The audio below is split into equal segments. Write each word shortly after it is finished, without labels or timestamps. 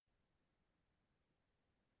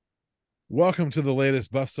Welcome to the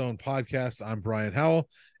latest BuffZone podcast. I'm Brian Howell,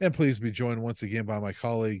 and please be joined once again by my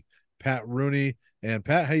colleague Pat Rooney. And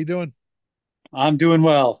Pat, how you doing? I'm doing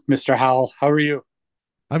well, Mr. Howell. How are you?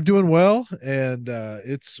 I'm doing well, and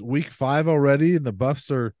it's week 5 already, and the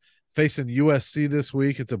Buffs are facing USC this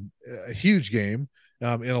week. It's a huge game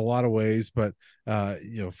in a lot of ways, but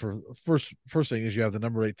for first thing is you have the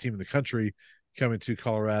number 8 team in the country coming to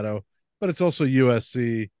Colorado, but it's also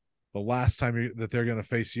USC. The last time that they're going to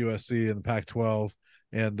face USC in the Pac-12,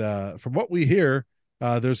 and from what we hear,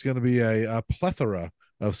 there's going to be a plethora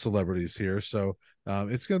of celebrities here, so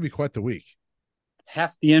it's going to be quite the week.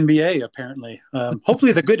 Half the NBA, apparently.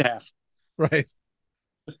 Hopefully, the good half. Right.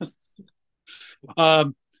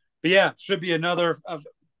 But yeah, should be another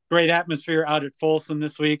great atmosphere out at Folsom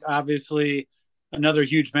this week. Obviously, another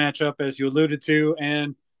huge matchup, as you alluded to.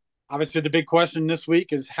 And obviously, the big question this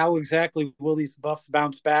week is how exactly will these Buffs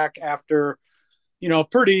bounce back after, a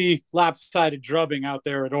pretty lopsided drubbing out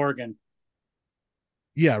there at Oregon?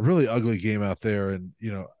 Yeah, really ugly game out there. And,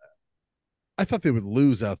 I thought they would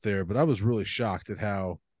lose out there, but I was really shocked at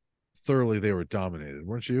how thoroughly they were dominated,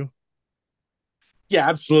 weren't you? Yeah,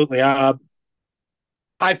 absolutely. I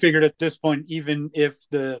figured at this point, even if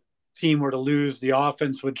the team were to lose, the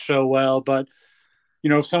offense would show well. But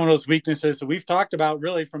some of those weaknesses that we've talked about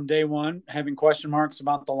really from day one, having question marks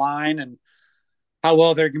about the line and how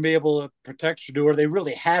well they're going to be able to protect Shador. They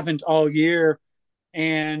really haven't all year.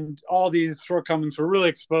 And all these shortcomings were really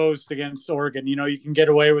exposed against Oregon. You can get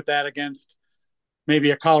away with that against maybe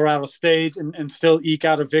a Colorado State and still eke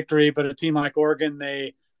out a victory. But a team like Oregon,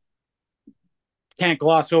 they can't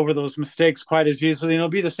gloss over those mistakes quite as easily. And it'll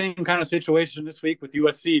be the same kind of situation this week with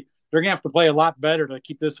USC. They're going to have to play a lot better to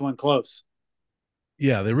keep this one close.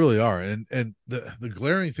 Yeah, they really are. And the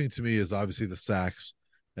glaring thing to me is obviously the sacks,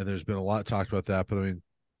 and there's been a lot talked about that. But I mean,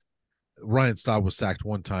 Ryan Staub was sacked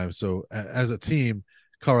one time, so as a team,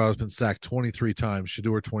 Colorado's been sacked 23 times.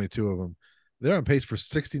 Shador 22 of them. They're on pace for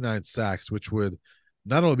 69 sacks, which would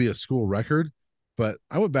not only be a school record, but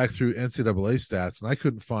I went back through NCAA stats and I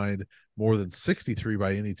couldn't find more than 63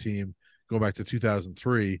 by any team going back to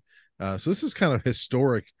 2003. So this is kind of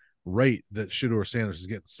historic rate that Shador Sanders is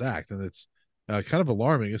getting sacked, and it's kind of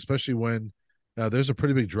alarming, especially when there's a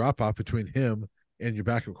pretty big drop off between him and your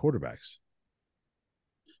backup quarterbacks.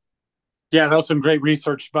 Yeah, that was some great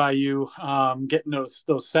research by you, getting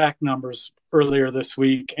those sack numbers earlier this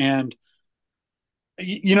week. And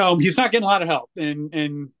he's not getting a lot of help.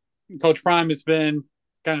 And Coach Prime has been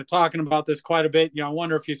kind of talking about this quite a bit. I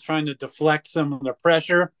wonder if he's trying to deflect some of the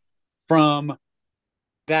pressure from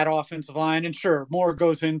that offensive line. And sure, more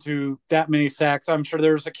goes into that many sacks. I'm sure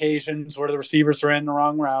there's occasions where the receivers ran the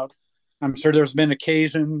wrong route. I'm sure there's been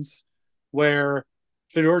occasions where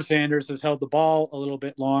Shador Sanders has held the ball a little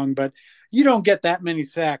bit long, but you don't get that many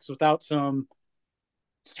sacks without some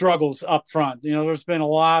struggles up front. There's been a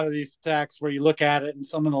lot of these sacks where you look at it and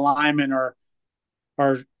some of the linemen are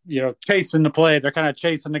chasing the play. They're kind of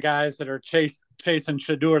chasing the guys that are chasing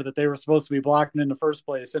Shador that they were supposed to be blocking in the first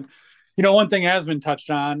place. And one thing has been touched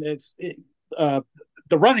on. The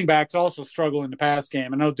running backs also struggle in the pass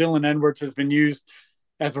game. I know Dylan Edwards has been used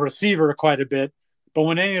as a receiver quite a bit, but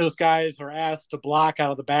when any of those guys are asked to block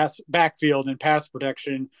out of the backfield in pass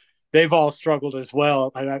protection, they've all struggled as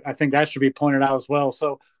well. I think that should be pointed out as well.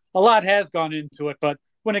 So a lot has gone into it, but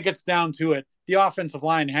when it gets down to it, the offensive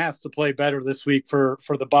line has to play better this week for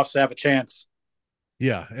the Buffs to have a chance.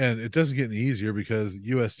 Yeah, and it doesn't get any easier because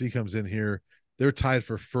USC comes in here. They're tied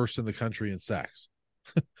for first in the country in sacks,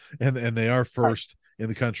 and they are first in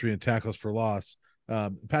the country in tackles for loss.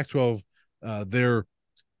 Pac-12, their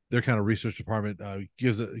kind of research department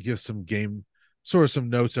gives some game sort of some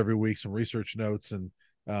notes every week, some research notes, and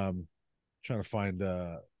trying to find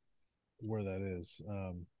where that is.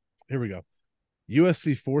 Here we go.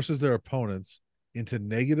 USC forces their opponents into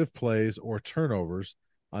negative plays or turnovers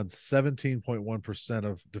on 17.1%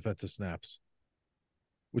 of defensive snaps,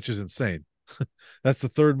 which is insane. That's the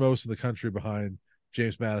third most in the country behind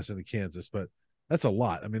James Madison and Kansas, but that's a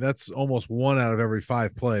lot. I mean, that's almost 1 out of every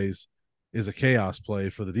 5 plays is a chaos play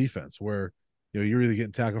for the defense where you're either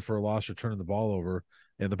getting tackled for a loss or turning the ball over,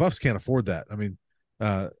 and the Buffs can't afford that. I mean,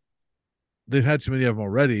 they've had too many of them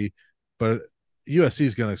already, but USC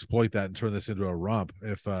is going to exploit that and turn this into a romp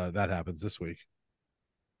if that happens this week.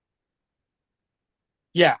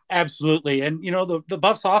 Yeah, absolutely. And the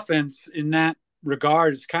Buffs offense in that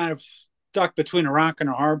regard is kind of stuck between a rock and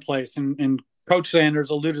a hard place. And Coach Sanders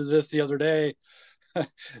alluded to this the other day,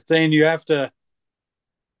 saying you have to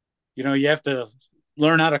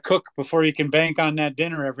learn how to cook before you can bank on that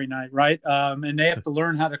dinner every night, right? And they have to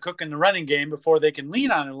learn how to cook in the running game before they can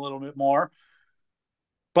lean on it a little bit more.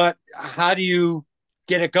 But how do you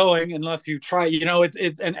get it going unless you try? And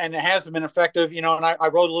it hasn't been effective. And I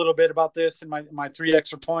wrote a little bit about this in my 3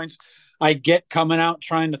 extra points. I get coming out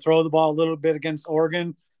trying to throw the ball a little bit against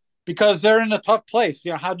Oregon because they're in a tough place.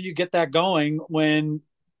 How do you get that going when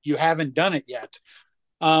you haven't done it yet?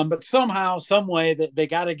 But somehow, some way that they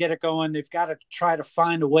got to get it going. They've got to try to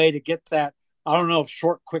find a way to get that. I don't know if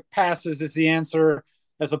short, quick passes is the answer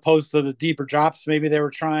as opposed to the deeper drops maybe they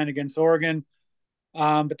were trying against Oregon.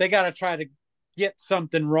 But they got to try to get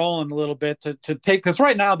something rolling a little bit to take, because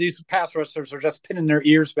right now these pass rushers are just pinning their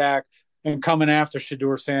ears back and coming after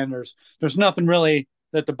Shedeur Sanders. There's nothing really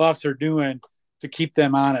that the Buffs are doing to keep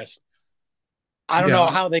them honest. I don't know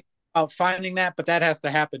Yeah, how they out finding that, but that has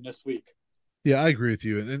to happen this week. yeah, I agree with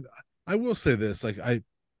you, and I will say this: like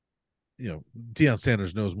Deion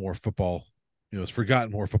Sanders knows more football, has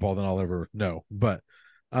forgotten more football than I'll ever know. But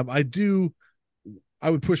I do, I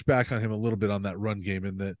would push back on him a little bit on that run game,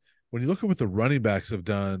 in that when you look at what the running backs have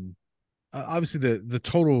done, obviously the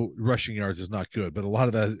total rushing yards is not good, but a lot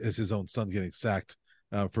of that is his own son getting sacked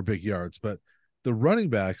for big yards. But the running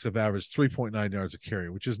backs have averaged 3.9 yards a carry,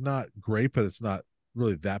 which is not great, but it's not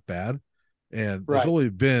really that bad. And there's Right. only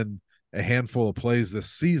been a handful of plays this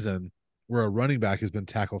season where a running back has been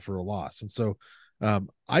tackled for a loss. And so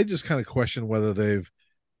I just kind of question whether they've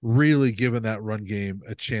really given that run game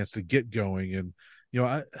a chance to get going. And,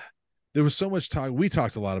 there was so much talk. We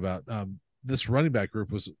talked a lot about this running back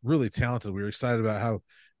group was really talented. We were excited about how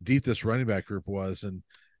deep this running back group was. And,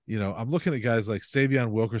 I'm looking at guys like Savion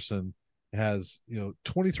Wilkerson has,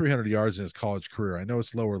 2,300 yards in his college career. I know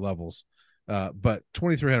it's lower levels, but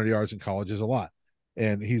 2,300 yards in college is a lot.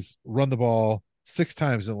 And he's run the ball 6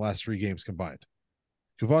 times in the last 3 games combined.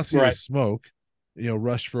 Cavassier Right. Smoke,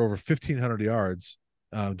 rushed for over 1,500 yards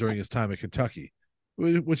during his time at Kentucky,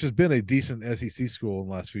 which has been a decent SEC school in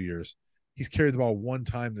the last few years. He's carried the ball 1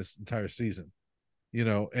 time this entire season,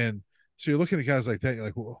 and so you're looking at guys like that. You're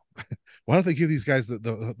like, well, why don't they give these guys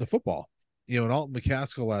the football? And Alton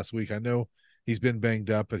McCaskill last week, I know he's been banged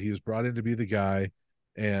up, but he was brought in to be the guy,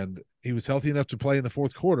 and he was healthy enough to play in the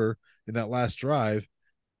fourth quarter in that last drive.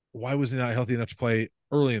 Why was he not healthy enough to play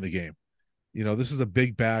early in the game? This is a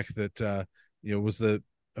big back that was the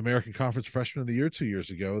American Conference Freshman of the Year 2 years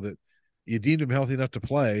ago. That you deemed him healthy enough to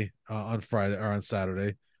play on Friday or on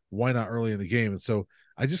Saturday. Why not early in the game? And so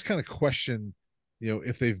I just kind of question,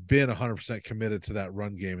 if they've been 100% committed to that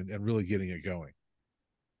run game and really getting it going.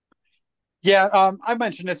 Yeah, I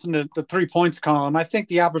mentioned this in the 3 points column. I think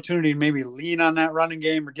the opportunity to maybe lean on that running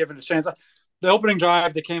game or give it a chance. The opening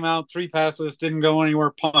drive, they came out 3 passes, didn't go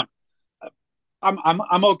anywhere, punt.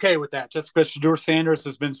 I'm okay with that. Just because Shedeur Sanders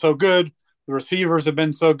has been so good, the receivers have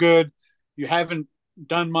been so good. You haven't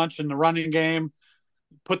done much in the running game.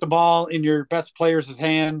 Put the ball in your best player's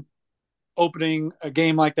hand, opening a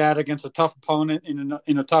game like that against a tough opponent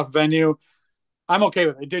in a tough venue. I'm okay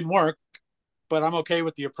with it. It didn't work, but I'm okay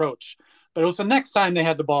with the approach. But it was the next time they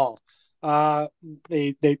had the ball. Uh,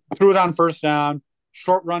 they threw it on first down,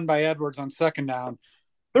 short run by Edwards on second down.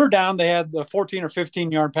 Third down, they had the 14 or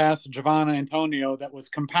 15-yard pass to Giovanna Antonio that was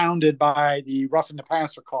compounded by the roughing the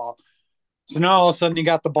passer call. So now all of a sudden you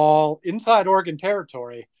got the ball inside Oregon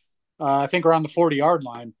territory, I think around the 40-yard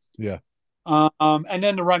line. Yeah. And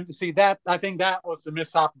then the run to see that, I think that was the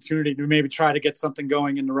missed opportunity to maybe try to get something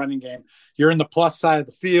going in the running game. You're in the plus side of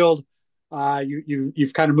the field.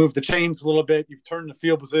 You've kind of moved the chains a little bit. You've turned the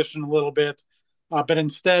field position a little bit, but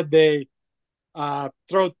instead they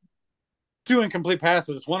throw 2 incomplete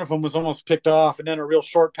passes. One of them was almost picked off, and then a real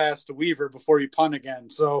short pass to Weaver before you punt again.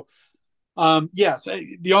 So, yes,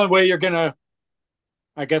 the only way you're gonna,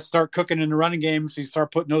 I guess, start cooking in the running game is you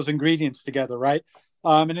start putting those ingredients together, right?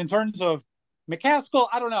 And in terms of McCaskill,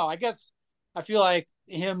 I don't know. I guess I feel like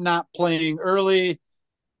him not playing early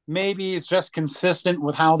maybe is just consistent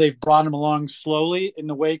with how they've brought him along slowly in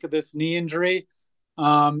the wake of this knee injury.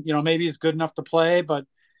 Maybe he's good enough to play, but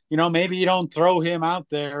maybe you don't throw him out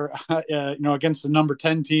there, against the number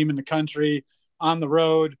 10 team in the country on the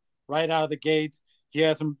road right out of the gate. He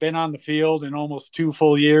hasn't been on the field in almost 2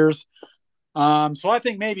 full years. So I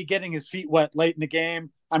think maybe getting his feet wet late in the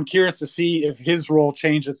game. I'm curious to see if his role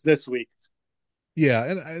changes this week. Yeah,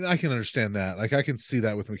 and I can understand that. Like I can see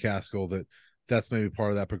that with McCaskill, that's maybe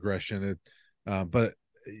part of that progression. But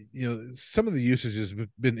some of the usage has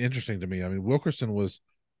been interesting to me. I mean, Wilkerson was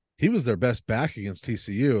their best back against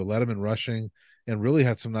TCU, led them in rushing, and really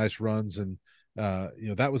had some nice runs. And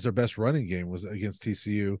that was their best running game was against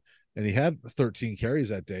TCU, and he had 13 carries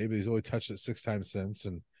that day, but he's only touched it 6 times since.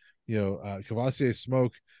 And Cavassier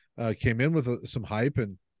Smoke came in with some hype,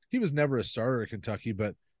 and he was never a starter at Kentucky,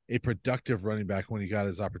 but a productive running back when he got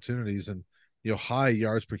his opportunities. And high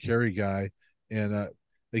yards per carry guy, and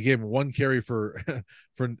they gave him one carry for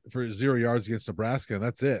for 0 yards against Nebraska, and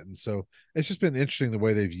that's it. And so it's just been interesting the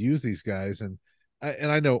way they've used these guys. And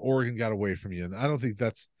I know Oregon got away from you, and I don't think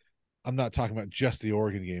that's. I'm not talking about just the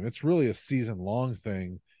Oregon game. It's really a season long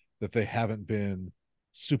thing that they haven't been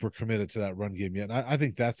super committed to that run game yet. And I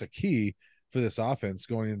think that's a key for this offense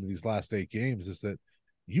going into these last 8 games is that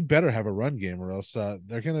you better have a run game or else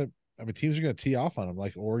they're going to, I mean, teams are going to tee off on them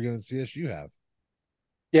like Oregon and CSU have.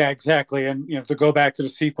 Yeah, exactly. And to go back to the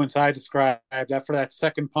sequence I described, after that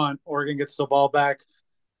second punt, Oregon gets the ball back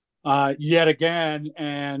yet again,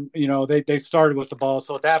 and they started with the ball.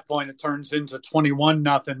 So at that point, it turns into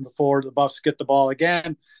 21-0 before the Buffs get the ball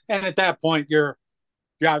again. And at that point, you're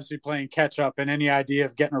obviously playing catch up, and any idea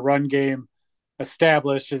of getting a run game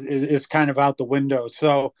established is kind of out the window.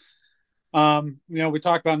 So, we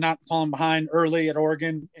talked about not falling behind early at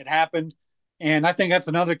Oregon. It happened. And I think that's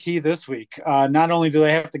another key this week. Not only do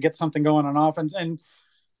they have to get something going on offense, and,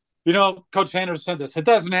 Coach Sanders said this, it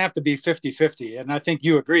doesn't have to be 50-50. And I think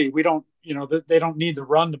you agree. We don't, they don't need to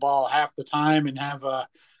run the ball half the time and have a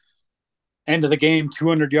end of the game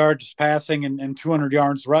 200 yards passing and 200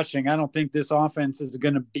 yards rushing. I don't think this offense is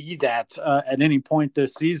going to be that at any point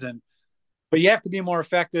this season. But you have to be more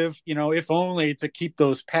effective, if only to keep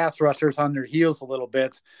those pass rushers on their heels a little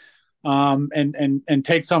bit. And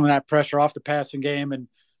take some of that pressure off the passing game, and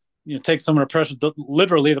take some of the pressure,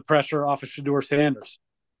 literally the pressure off of Shedeur Sanders.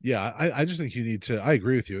 Yeah, I just think you need to. I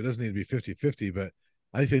agree with you. It doesn't need to be 50-50, but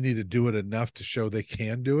I think they need to do it enough to show they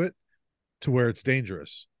can do it, to where it's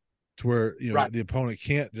dangerous, to where Right. the opponent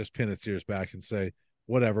can't just pin its ears back and say,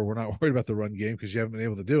 "Whatever, we're not worried about the run game because you haven't been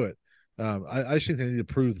able to do it." I just think they need to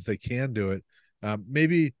prove that they can do it.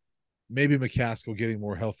 Maybe McCaskill getting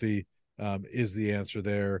more healthy is the answer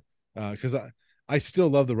there. Because I still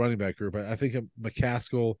love the running back group. I think a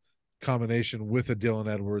McCaskill combination with a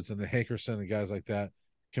Dylan Edwards and a Hankerson and guys like that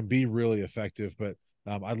can be really effective. But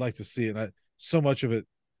I'd like to see it. So much of it,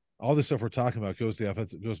 all this stuff we're talking about goes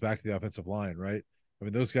back to the offensive line, right? I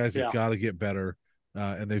mean, those guys have Yeah. got to get better,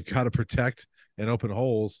 and they've got to protect and open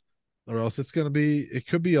holes, or else it could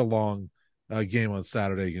be a long game on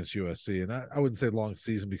Saturday against USC. And I wouldn't say long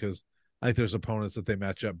season because I think there's opponents that they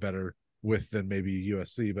match up better with than maybe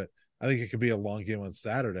USC, but I think it could be a long game on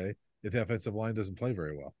Saturday if the offensive line doesn't play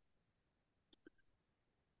very well.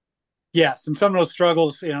 Yes, and some of those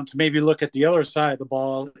struggles, to maybe look at the other side of the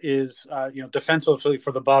ball is, defensively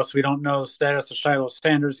for the Buffs. We don't know the status of Shiloh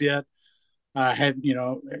Sanders yet. Had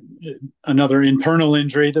another internal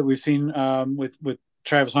injury that we've seen with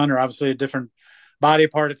Travis Hunter. Obviously, a different body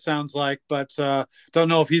part. It sounds like, but don't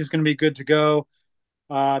know if he's going to be good to go.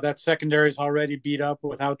 That secondary is already beat up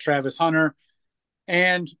without Travis Hunter,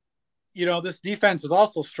 and this defense has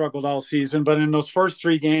also struggled all season, but in those first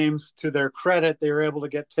 3 games, to their credit, they were able to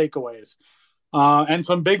get takeaways and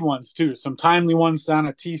some big ones too. Some timely ones down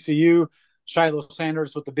at TCU. Shiloh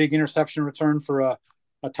Sanders with the big interception return for a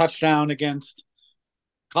touchdown against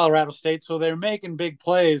Colorado State. So they're making big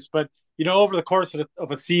plays, but over the course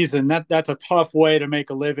of a season, that's a tough way to make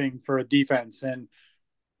a living for a defense. And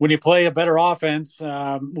when you play a better offense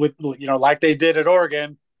with like they did at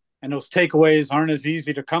Oregon, and those takeaways aren't as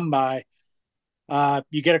easy to come by,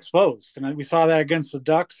 you get exposed. And we saw that against the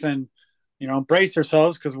Ducks. And brace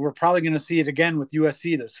yourselves because we're probably going to see it again with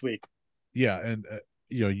USC this week. Yeah, and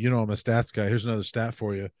I'm a stats guy. Here's another stat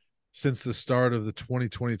for you. Since the start of the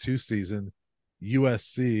 2022 season,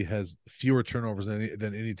 USC has fewer turnovers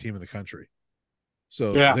than any team in the country.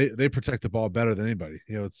 So Yeah. they protect the ball better than anybody.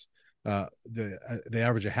 It's they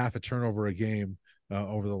average a half a turnover a game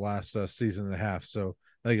over the last season and a half. So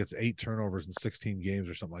I think it's 8 turnovers in 16 games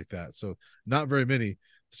or something like that. So not very many.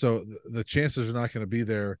 So the chances are not going to be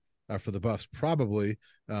there for the Buffs probably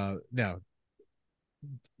now.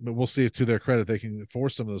 But we'll see if, to their credit, they can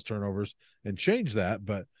force some of those turnovers and change that.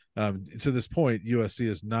 But to this point, USC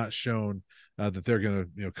has not shown that they're going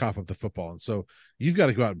to cough up the football, and so you've got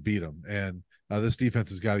to go out and beat them. And this defense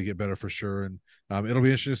has got to get better for sure. And it'll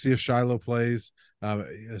be interesting to see if Shiloh plays.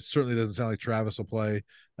 It certainly doesn't sound like Travis will play,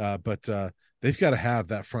 but they've got to have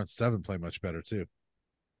that front 7 play much better too.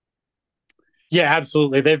 Yeah,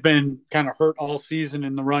 absolutely. They've been kind of hurt all season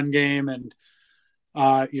in the run game, and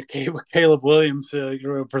Caleb Williams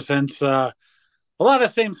presents a lot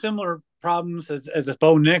of similar problems as a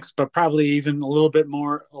Bo Nix, but probably even a little bit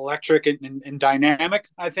more electric and dynamic,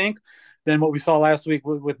 I think, than what we saw last week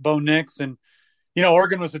with Bo Nix. And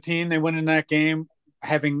Oregon was a team, they went in that game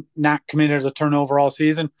having not committed a turnover all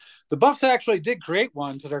season. The Buffs actually did create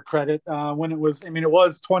one, to their credit, when it was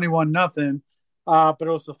 21-0, but it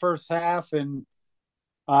was the first half, and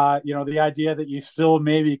The idea that you still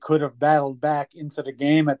maybe could have battled back into the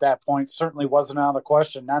game at that point certainly wasn't out of the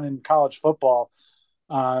question, not in college football,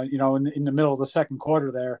 in the middle of the second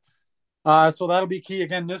quarter there. So that'll be key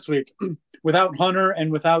again this week. Without Hunter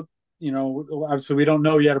and without, obviously we don't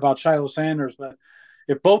know yet about Shiloh Sanders, but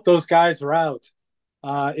if both those guys are out,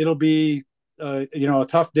 it'll be, a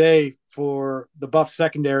tough day for the Buff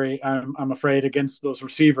secondary, I'm afraid, against those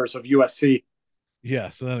receivers of USC.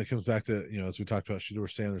 Yeah, so then it comes back to, as we talked about, Shedeur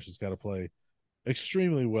Sanders has got to play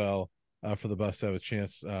extremely well for the Buffs to have a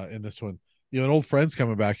chance in this one. An old friend's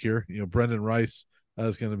coming back here. Brendan Rice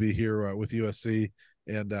is going to be here with USC,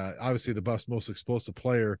 and obviously the Buffs' most explosive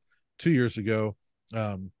player 2 years ago.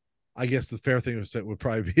 I guess the fair thing would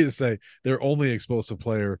probably be to say their only explosive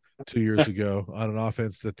player 2 years ago on an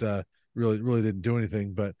offense that really didn't do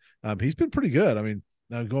anything, but he's been pretty good. I mean,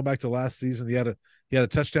 now going back to last season, he had a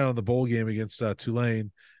touchdown in the bowl game against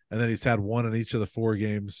Tulane, and then he's had one in each of the 4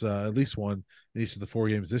 games, at least one in each of the 4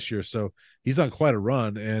 games this year. So he's on quite a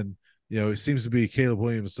run, and he seems to be Caleb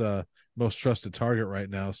Williams' most trusted target right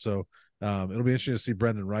now. So it'll be interesting to see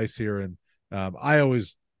Brendan Rice here, and I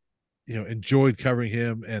always enjoyed covering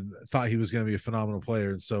him and thought he was going to be a phenomenal player.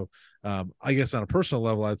 And so I guess on a personal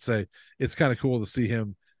level, I'd say it's kind of cool to see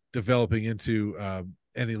him developing into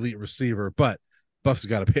an elite receiver, but Buff's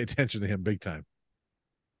got to pay attention to him big time.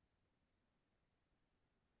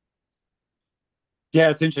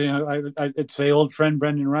 Yeah, it's interesting. I'd say old friend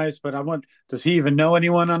Brendan Rice, but does he even know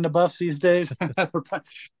anyone on the Buffs these days?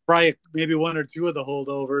 Probably maybe one or two of the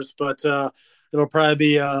holdovers, but it'll probably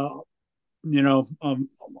be all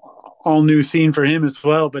new scene for him as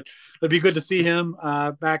well. But it'd be good to see him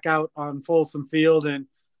back out on Folsom Field, and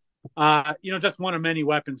just one of many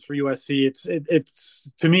weapons for USC.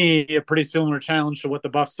 It's to me a pretty similar challenge to what the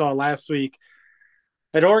Buffs saw last week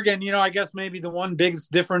at Oregon. I guess maybe the one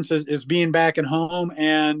biggest difference is being back at home,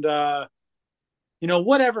 and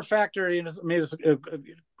whatever factor. Maybe it's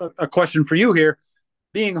a question for you here.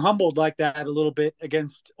 Being humbled like that a little bit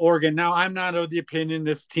against Oregon. Now, I'm not of the opinion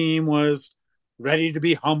this team was ready to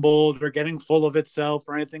be humbled or getting full of itself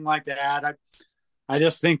or anything like that. I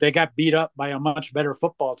just think they got beat up by a much better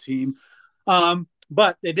football team.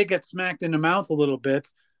 But they did get smacked in the mouth a little bit.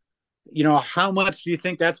 How much do you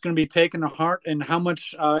think that's going to be taken to heart, and how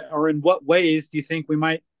much or in what ways do you think we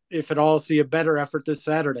might, if at all, see a better effort this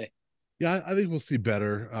Saturday? Yeah, I think we'll see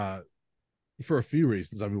better for a few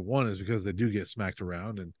reasons. I mean, one is because they do get smacked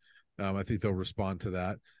around, and I think they'll respond to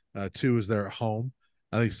that. Two is they're at home.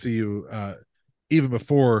 I think CU, even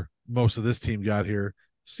before most of this team got here,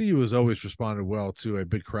 CU has always responded well to a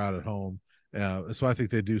big crowd at home. So I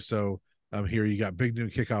think they do so here. You got Big Noon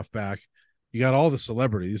Kickoff back. You got all the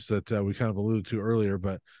celebrities that we kind of alluded to earlier,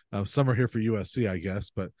 but some are here for USC, I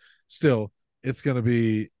guess. But still, it's going to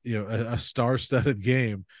be a star-studded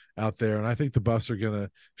game out there, and I think the Buffs are going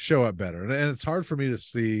to show up better. And it's hard for me to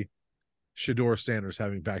see Shedeur Sanders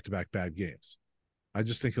having back-to-back bad games. I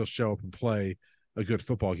just think he'll show up and play a good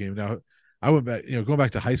football game. Now, I went back, going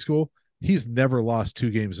back to high school, he's never lost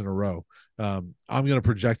 2 games in a row. I'm going to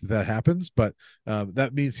project that happens, but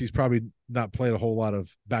that means he's probably not played a whole lot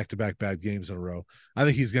of back-to-back bad games in a row. I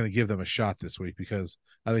think he's going to give them a shot this week because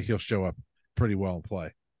I think he'll show up pretty well and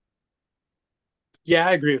play. Yeah,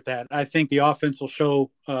 I agree with that. I think the offense will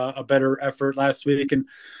show a better effort last week. And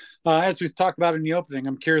as we talked about in the opening,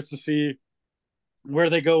 I'm curious to see where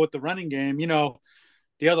they go with the running game.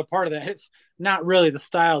 The other part of that, it's not really the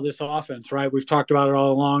style of this offense, right? We've talked about it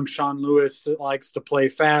all along. Sean Lewis likes to play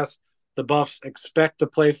fast. The Buffs expect to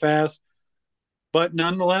play fast. But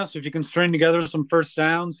nonetheless, if you can string together some first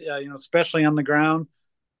downs, especially on the ground,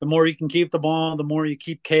 the more you can keep the ball, the more you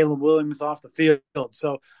keep Caleb Williams off the field.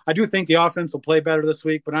 So I do think the offense will play better this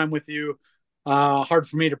week, but I'm with you. Hard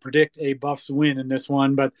for me to predict a Buffs win in this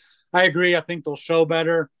one, but I agree. I think they'll show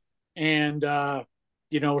better, and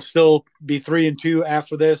still be 3-2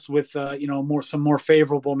 after this with some more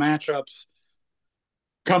favorable matchups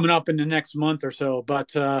coming up in the next month or so.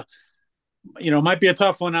 But might be a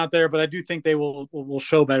tough one out there, but I do think they will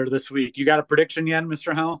show better this week. You got a prediction yet,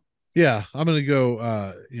 Mr. Howell? Yeah, I'm going to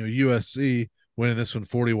go, USC winning this one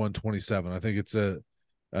 41-27. I think it's a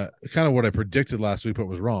kind of what I predicted last week, but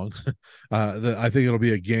was wrong. I think it'll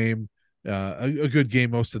be a game, a good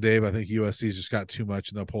game most of the day, but I think USC's just got too much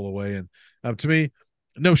and they'll pull away. And to me,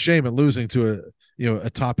 no shame in losing to a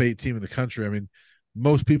top 8 team in the country. I mean,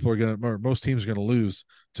 most teams are going to lose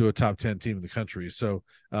to a top 10 team in the country. So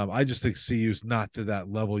I just think CU's not to that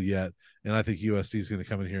level yet, and I think USC is going to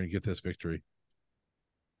come in here and get this victory.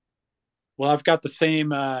 Well, I've got the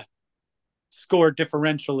same score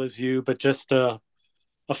differential as you, but just a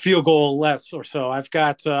a field goal less or so. I've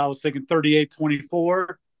got I was thinking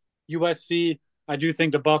 38-24 USC. I do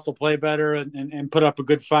think the Buffs will play better and put up a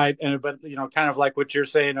good fight. And but kind of like what you're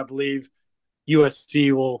saying, I believe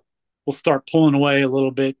USC will start pulling away a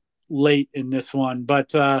little bit late in this one. But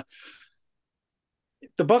the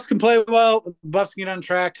Buffs can play well. The Buffs can get on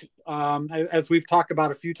track. As we've talked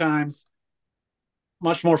about a few times,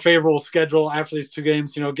 much more favorable schedule after these two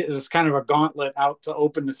games. It's kind of a gauntlet out to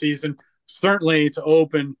open the season. Certainly to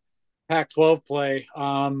open Pac-12 play.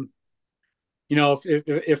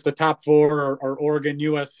 If the top four are Oregon,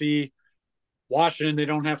 USC, Washington, they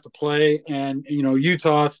don't have to play, and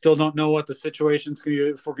Utah still don't know what the situation's going to be,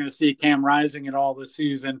 if we're going to see Cam Rising at all this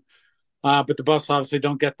season. But the Buffs obviously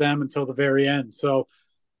don't get them until the very end. So,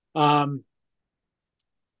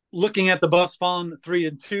 looking at the Buffs falling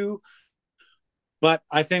 3-2, but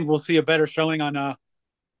I think we'll see a better showing on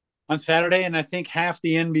Saturday, and I think half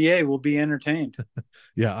the NBA will be entertained.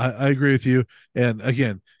 Yeah, I agree with you. And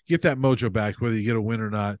again, get that mojo back, whether you get a win or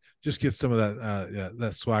not. Just get some of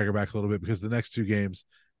that swagger back a little bit, because the next two games,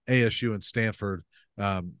 ASU and Stanford,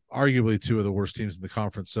 arguably two of the worst teams in the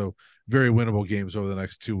conference. So very winnable games over the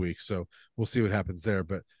next 2 weeks. So we'll see what happens there.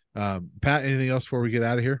 But Pat, anything else before we get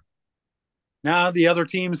out of here? Now the other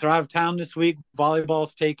teams are out of town this week.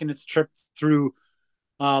 Volleyball's taking its trip through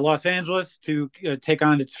Los Angeles to take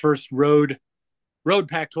on its first road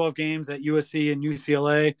Pac-12 games at USC and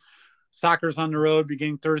UCLA. Soccer's on the road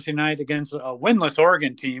beginning Thursday night against a winless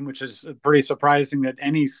Oregon team, which is pretty surprising that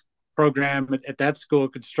any program at that school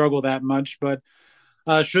could struggle that much, but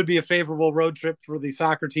should be a favorable road trip for the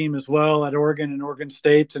soccer team as well at Oregon and Oregon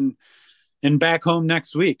State, and back home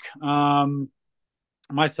next week.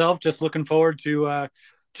 Myself, just looking forward to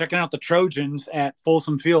checking out the Trojans at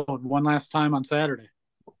Folsom Field one last time on Saturday.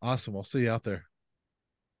 Awesome. I'll see you out there.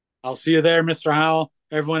 I'll see you there, Mr. Howell.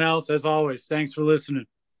 Everyone else, as always, thanks for listening.